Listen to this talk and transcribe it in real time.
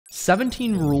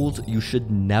17 rules you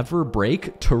should never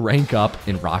break to rank up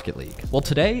in Rocket League. Well,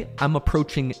 today I'm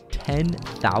approaching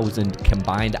 10,000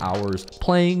 combined hours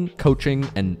playing, coaching,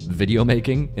 and video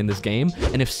making in this game.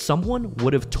 And if someone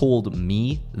would have told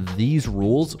me these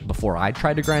rules before I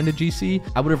tried to grind a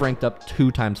GC, I would have ranked up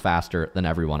 2 times faster than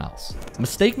everyone else.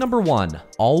 Mistake number 1,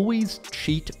 always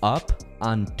cheat up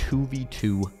on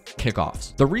 2v2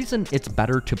 kickoffs. The reason it's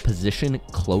better to position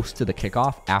close to the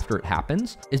kickoff after it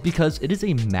happens is because it is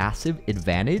a massive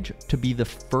advantage to be the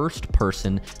first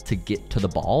person to get to the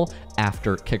ball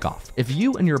after kickoff. If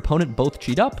you and your opponent both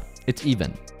cheat up, it's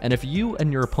even. And if you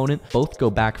and your opponent both go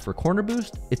back for corner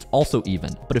boost, it's also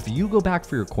even. But if you go back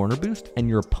for your corner boost and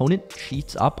your opponent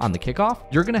cheats up on the kickoff,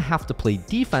 you're gonna have to play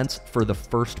defense for the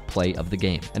first play of the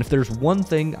game. And if there's one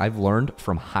thing I've learned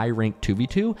from high rank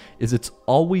 2v2 is it's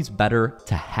always better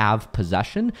to have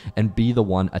possession and be the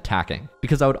one attacking.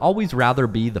 Because I would always rather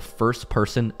be the first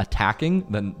person attacking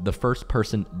than the first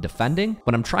person defending.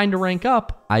 When I'm trying to rank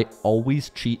up, I always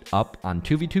cheat up on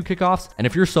 2v2 kickoffs. And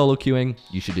if you're solo queuing,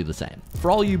 you should do the same. For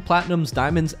all you platinums,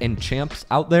 diamonds, and champs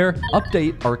out there,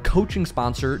 update, our coaching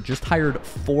sponsor just hired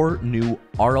 4 new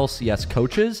RLCS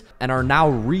coaches and are now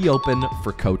reopened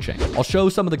for coaching. I'll show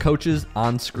some of the coaches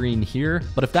on screen here,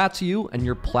 but if that's you and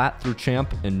you're plat through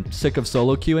champ and sick of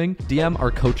solo queuing, DM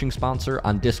our coaching sponsor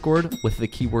on Discord with the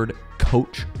keyword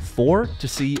coach4 to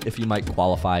see if you might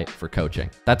qualify for coaching.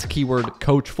 That's keyword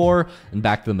coach4, and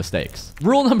back to the mistakes.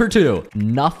 Rule number 2,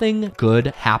 nothing good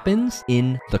happens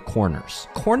in the corners.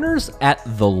 Corners at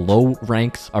the low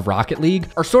ranks of Rocket League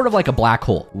are sort of like a black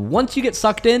hole. Once you get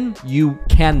sucked in, you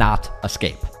cannot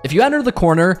escape. If you enter the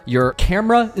corner, your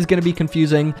camera is going to be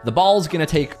confusing. The ball is going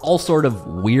to take all sort of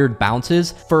weird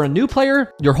bounces. For a new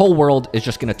player, your whole world is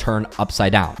just going to turn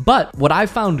upside down. But what I've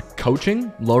found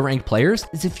coaching low-ranked players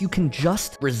is if you can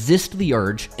just resist the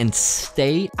urge and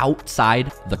stay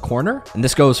outside the corner, and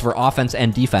this goes for offense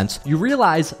and defense, you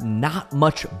realize not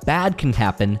much bad can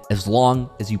happen as long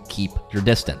as you keep your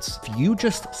distance. If you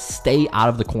just stay out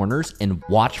of the corners and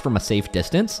watch from a safe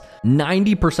distance,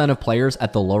 90% of players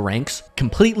at the low ranks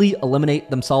completely eliminate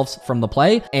themselves from the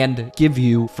play and give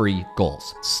you free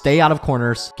goals. Stay out of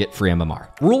corners, get free MMR.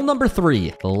 Rule number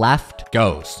 3, left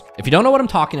goes. If you don't know what I'm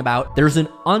talking about, there's an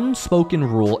unspoken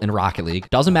rule in Rocket League,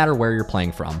 doesn't matter where you're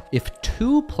playing from. If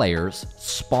 2 players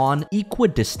spawn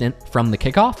equidistant from the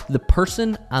kickoff, the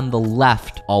person on the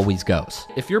left always goes.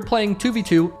 If you're playing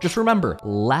 2v2, just remember,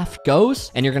 left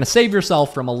goes, and you're gonna save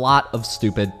yourself from a lot of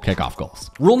stupid kickoff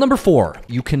goals. Rule number 4,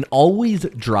 you can always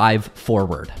drive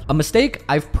forward. A mistake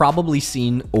I've probably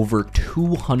seen over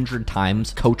 200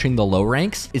 times coaching the low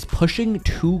ranks is pushing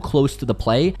too close to the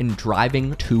play and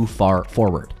driving too far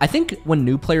forward. I think when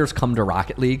new players come to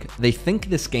Rocket League, they think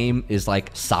this game is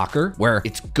like soccer, where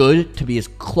it's good to be as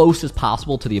close as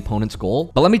possible to the opponent's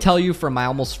goal. But let me tell you, from my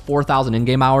almost 4,000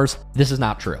 in-game hours, this is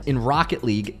not true. In Rocket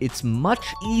League, it's much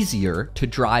easier to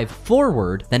drive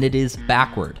forward than it is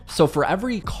backward. So for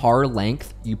every car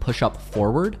length you push up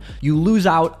forward, you lose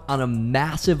out on a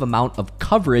massive amount of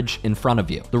coverage in front of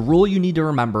you. The rule you need to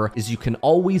remember is you can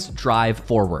always drive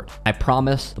forward. I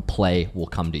promise the play will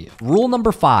come to you. Rule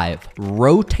number 5,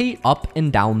 rotate up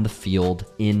and down the field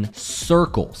in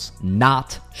circles,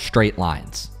 not straight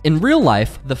lines. In real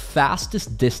life, the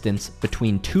fastest distance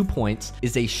between 2 points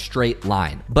is a straight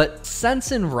line. But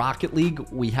since in Rocket League,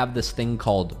 we have this thing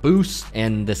called boost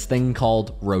and this thing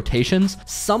called rotations,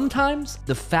 sometimes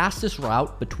the fastest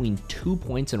route between 2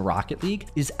 points in Rocket League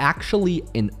is actually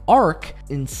an arc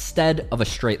instead of a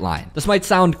straight line. This might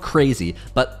sound crazy,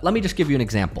 but let me just give you an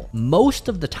example. Most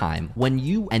of the time, when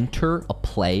you enter a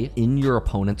play in your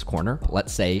opponent's corner,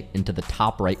 let's say into the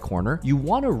top right corner, you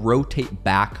want to rotate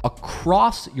back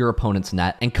across your opponent's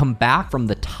net and come back from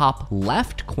the top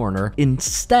left corner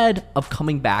instead of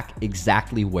coming back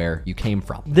exactly where you came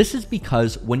from. This is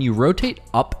because when you rotate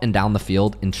up and down the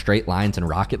field in straight lines in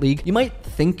Rocket League, you might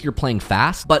think you're playing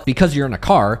fast, but because you're in a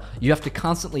car, you have to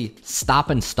constantly stop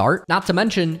and start. Not to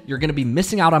mention, you're going to be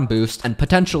missing out on boost and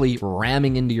potentially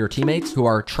ramming into your teammates who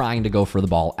are trying to go for the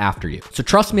ball after you. So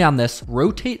trust me on this,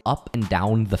 rotate up and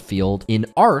down the field in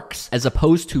arcs as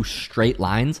opposed to straight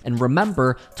lines, and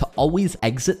remember to always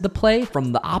exit the play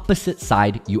from the opposite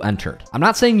side you entered. I'm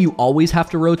not saying you always have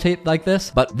to rotate like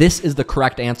this, but this is the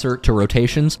correct answer to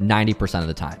rotations 90% of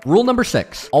the time. Rule number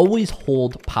 6, always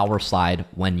hold power slide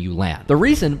when you land. The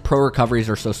reason pro recoveries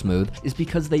are so smooth is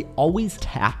because they always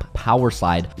tap power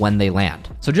slide when they land.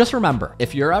 So just remember,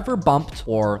 if you're ever bumped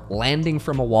or landing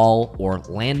from a wall or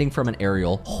landing from an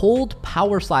aerial, hold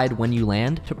power slide when you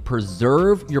land to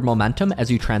preserve your momentum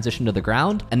as you transition to the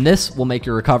ground, and this will make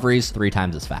your recoveries 3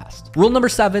 times as fast. Rule number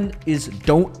 7 is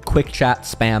don't quick chat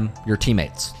spam your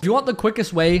teammates. If you want the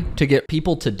quickest way to get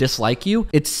people to dislike you,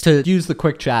 it's to use the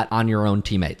quick chat on your own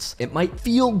teammates. It might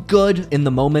feel good in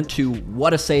the moment to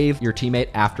what a save your teammate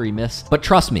after he missed, but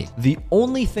trust me, the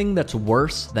only thing that's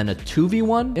worse than a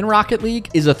 2v1 in Rocket League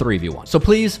is a 3v1. So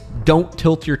please don't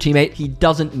tilt your teammate. He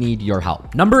doesn't need your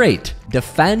help. Number 8,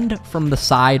 defend from the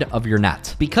side of your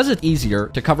net. Because it's easier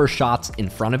to cover shots in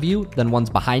front of you than ones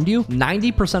behind you,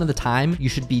 90% of the time you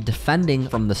should be defending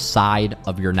from the side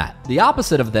of your net. The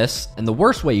opposite of this, and the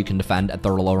worst way you can defend at the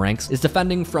low ranks, is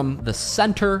defending from the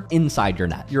center inside your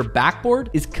net. Your backboard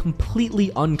is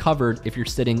completely uncovered if you're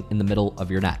sitting in the middle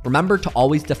of your net. Remember to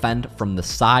always defend from the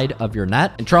side of your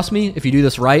net. And trust me, if you do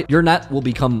this right, your net will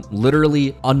become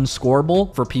literally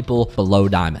unscorable for people below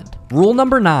diamond. Rule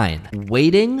number 9,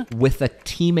 waiting with a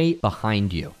teammate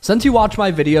behind you. Since you watch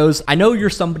my videos, I know you're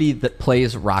somebody that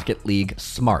plays Rocket League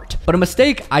smart, but a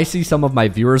mistake I see some of my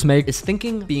viewers make is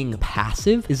thinking being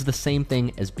passive is the same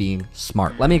thing as being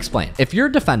smart. Let me explain. If you're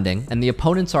defending and the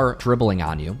opponents are dribbling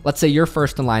on you, let's say you're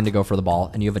first in line to go for the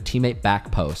ball and you have a teammate back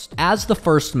post. As the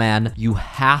first man, you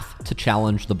have to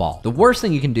challenge the ball. The worst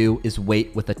thing you can do is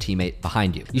wait with a teammate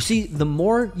behind you. You see, the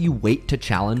more you wait to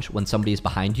challenge when somebody is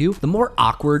behind you, the more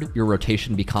awkward your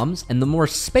rotation becomes and the more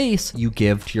space you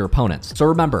give to your opponents. So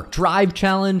remember, drive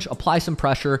challenge, apply some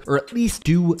pressure, or at least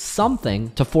do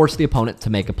something to force the opponent to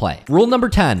make a play. Rule number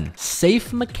 10,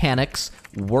 safe mechanics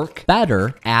work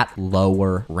better at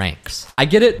lower ranks. I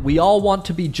get it. We all want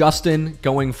to be Justin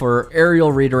going for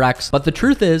aerial redirects, but the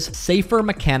truth is safer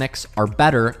mechanics are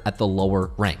better at the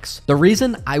lower ranks. The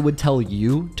reason I would tell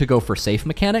you to go for safe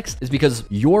mechanics is because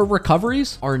your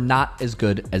recoveries are not as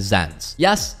good as Zen's.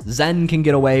 Yes, Zen can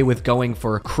get away with going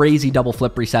for crazy double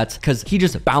flip resets because he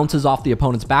just bounces off the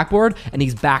opponent's backboard and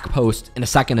he's back post in a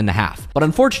second and a half. But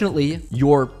unfortunately,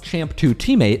 your Champ 2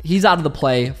 teammate, he's out of the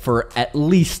play for at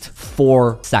least 4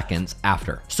 seconds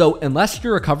after. So unless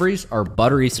your recoveries are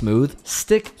buttery smooth,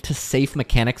 stick to safe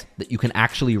mechanics that you can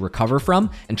actually recover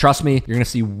from. And trust me, you're gonna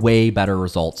see way better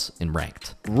results in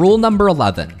ranked. Rule number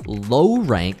 11, low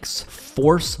ranks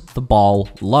force the ball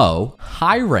low,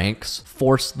 high ranks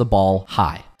force the ball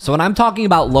high. So when I'm talking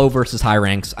about low versus high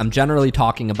ranks, I'm generally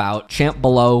talking about champ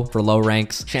below for low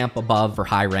ranks, champ above for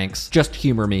high ranks. Just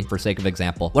humor me for sake of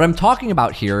example. What I'm talking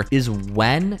about here is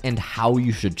when and how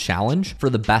you should challenge for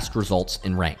the best results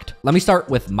in ranked. Let me start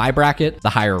with my bracket,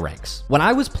 the higher ranks. When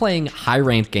I was playing high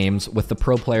ranked games with the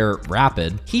pro player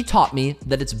Rapid, he taught me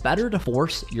that it's better to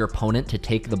force your opponent to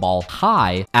take the ball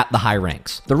high at the high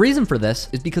ranks. The reason for this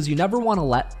is because you never want to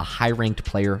let a high ranked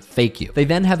player fake you. They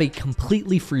then have a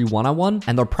completely free one-on-one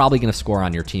and they're probably going to score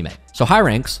on your teammate. So high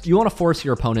ranks, you want to force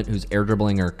your opponent who's air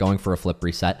dribbling or going for a flip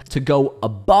reset to go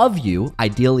above you,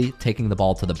 ideally taking the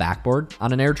ball to the backboard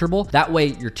on an air dribble. That way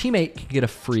your teammate can get a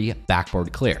free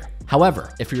backboard clear.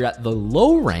 However, if you're at the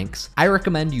low ranks, I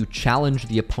recommend you challenge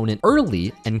the opponent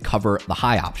early and cover the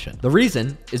high option. The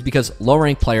reason is because low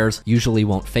rank players usually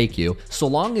won't fake you. So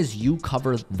long as you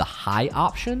cover the high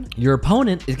option, your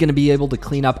opponent is going to be able to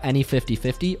clean up any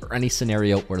 50-50 or any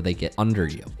scenario where they get under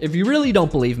you. If you really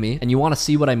don't believe me and you want to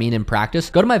see what I mean in practice,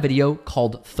 go to my video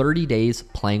called 30 Days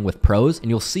Playing with Pros and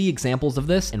you'll see examples of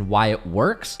this and why it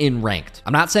works in ranked.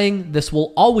 I'm not saying this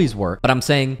will always work, but I'm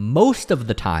saying most of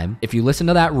the time, if you listen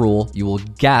to that rule, you will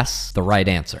guess the right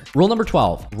answer. Rule number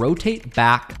 12, rotate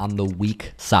back on the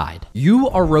weak side. You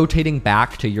are rotating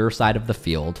back to your side of the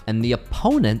field and the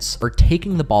opponents are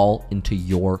taking the ball into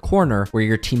your corner where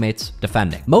your teammate's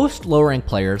defending. Most low rank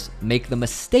players make the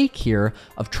mistake here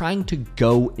of trying to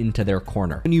go into their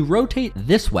corner. When you rotate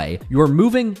this way, you're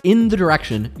moving in the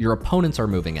direction your opponents are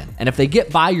moving in. And if they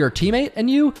get by your teammate and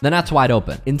you, then that's wide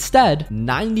open. Instead,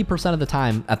 90% of the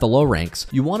time at the low ranks,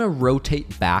 you want to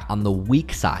rotate back on the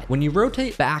weak side. When you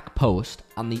rotate back post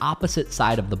on the opposite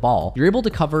side of the ball, you're able to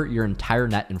cover your entire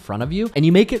net in front of you and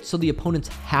you make it so the opponents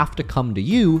have to come to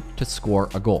you to score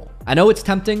a goal. I know it's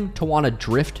tempting to want to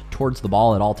drift towards the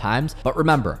ball at all times, but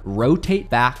remember, rotate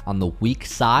back on the weak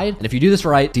side. And if you do this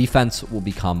right, defense will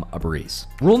become a breeze.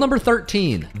 Rule number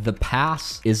 13, the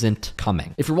pass isn't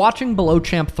coming. If you're watching below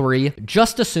Champ 3,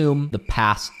 just assume the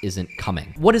pass isn't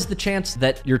coming. What is the chance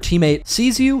that your teammate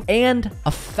sees you and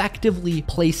effectively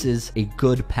places a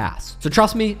good pass? So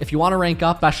trust me, if you want to rank up,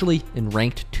 up, especially in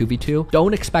ranked 2v2,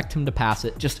 don't expect him to pass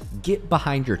it. Just get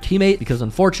behind your teammate because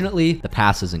unfortunately the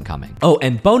pass isn't coming. Oh,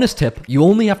 and bonus tip, you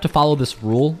only have to follow this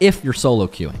rule if you're solo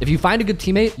queuing. If you find a good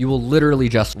teammate, you will literally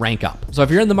just rank up. So if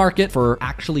you're in the market for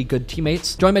actually good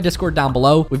teammates, join my Discord down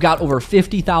below. We've got over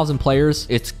 50,000 players.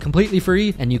 It's completely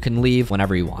free and you can leave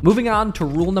whenever you want. Moving on to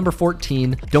rule number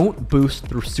 14, don't boost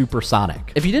through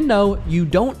supersonic. If you didn't know, you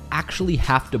don't actually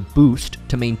have to boost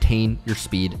to maintain your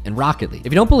speed in Rocket League.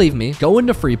 If you don't believe me, go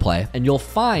into free play and you'll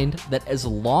find that as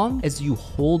long as you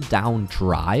hold down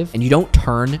drive and you don't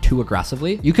turn too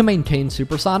aggressively, you can maintain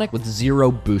supersonic with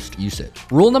 0 boost usage.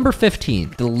 Rule number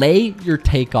 15, delay your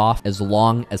takeoff as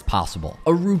long as possible.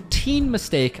 A routine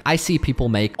mistake I see people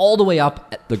make all the way up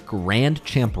at the Grand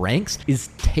Champ ranks is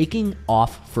taking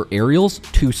off for aerials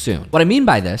too soon. What I mean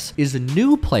by this is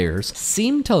new players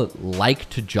seem to like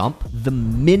to jump the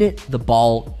minute the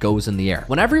ball goes in the air.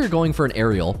 Whenever you're going for an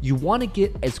aerial, you want to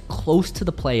get as close to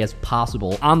the play as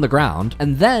possible on the ground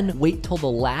and then wait till the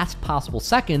last possible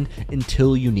second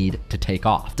until you need to take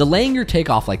off. Delaying your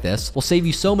takeoff like this will save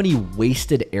you so many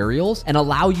wasted aerials and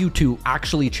allow you to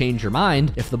actually change your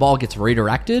mind if the ball gets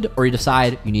redirected or you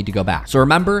decide you need to go back. So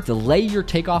remember, delay your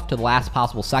takeoff to the last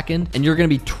possible second and you're going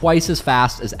to be twice as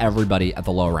fast as everybody at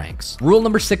the low ranks. Rule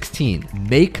number 16,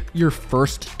 make your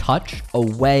first touch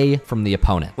away from the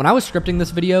opponent. When I was scripting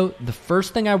this video, the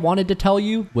first thing I wanted to tell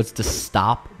you was to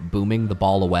stop booming the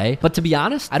ball away. But to be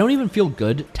honest, I don't even feel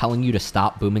good telling you to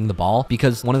stop booming the ball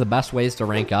because one of the best ways to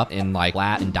rank up in like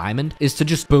plat and diamond is to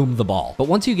just boom the ball. But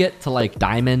once you get to like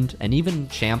diamond and even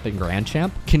champ and grand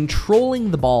champ,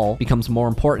 controlling the ball becomes more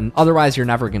important. Otherwise, you're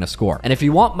never going to score. And if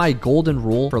you want my golden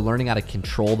rule for learning how to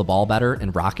control the ball better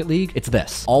in Rocket League, it's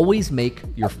this: always make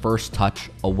your first touch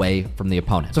away from the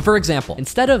opponent. So for example,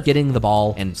 instead of getting the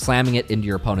ball and slamming it into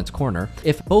your opponent's corner,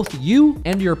 if both you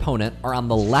and your opponent are on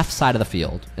the left side of the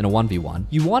field in a 1v1,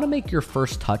 you want to make your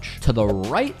first touch to the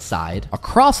right side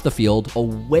across the field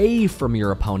away from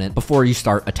your opponent before you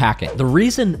start attacking. The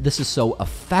reason this is so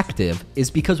effective is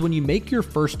because when you make your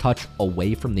first touch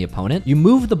away from the opponent, you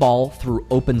move the ball through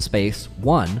open space,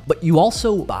 one, but you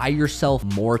also buy yourself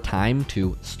more time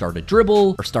to start a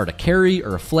dribble or start a carry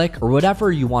or a flick or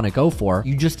whatever you want to go for.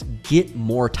 You just get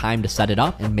more time to set it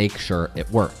up and make sure it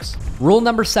works. Rule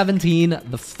number 17,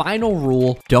 the final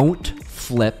rule, don't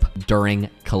flip during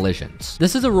collisions.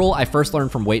 This is a rule I first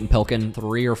learned from Wait and Pilkin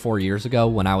 3 or 4 years ago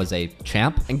when I was a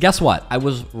champ. And guess what? I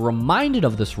was reminded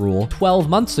of this rule 12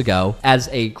 months ago as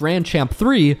a Grand Champ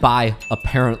 3 by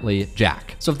apparently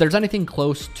Jack. So if there's anything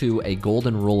close to a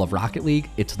golden rule of Rocket League,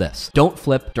 it's this: don't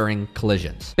flip during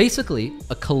collisions. Basically,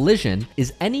 a collision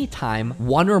is any time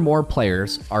one or more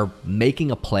players are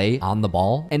making a play on the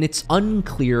ball and it's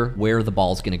unclear where the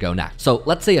ball is going to go next. So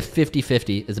let's say a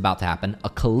 50-50 is about to happen. A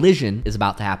collision is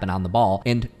about to happen on the ball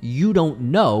and you don't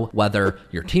know whether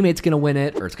your teammate's going to win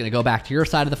it or it's going to go back to your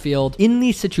side of the field. In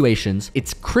these situations,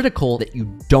 it's critical that you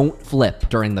don't flip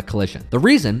during the collision. The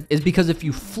reason is because if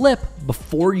you flip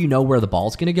before you know where the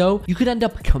ball's going to go, you could end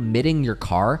up committing your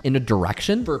car in a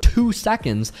direction for 2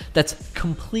 seconds that's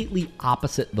completely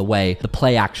opposite the way the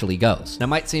play actually goes. Now, it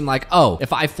might seem like, oh,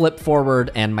 if I flip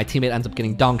forward and my teammate ends up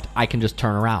getting dunked, I can just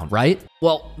turn around, right?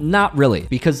 Well, not really,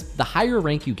 because the higher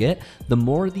rank you get, the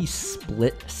more these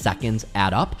split seconds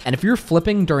add up. And if you're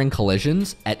flipping during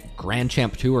collisions at Grand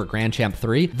Champ 2 or Grand Champ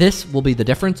 3, this will be the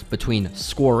difference between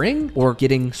scoring or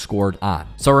getting scored on.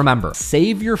 So remember,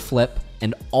 save your flip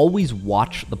and always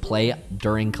watch the play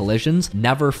during collisions.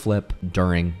 Never flip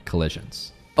during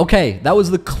collisions. Okay, that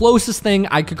was the closest thing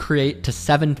I could create to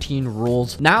 17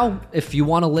 rules. Now, if you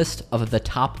want a list of the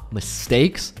top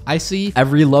mistakes I see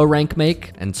every low rank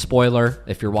make, and spoiler,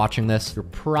 if you're watching this, you're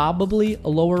probably a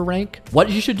lower rank, what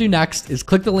you should do next is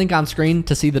click the link on screen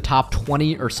to see the top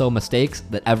 20 or so mistakes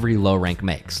that every low rank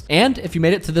makes. And if you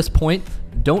made it to this point,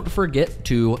 don't forget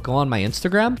to go on my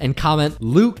Instagram and comment,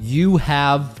 "Luke, you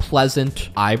have pleasant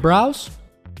eyebrows."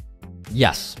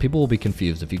 Yes, people will be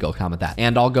confused if you go comment that.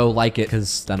 And I'll go like it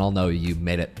because then I'll know you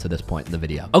made it to this point in the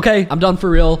video. Okay, I'm done for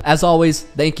real. As always,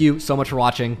 thank you so much for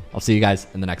watching. I'll see you guys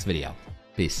in the next video.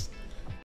 Peace.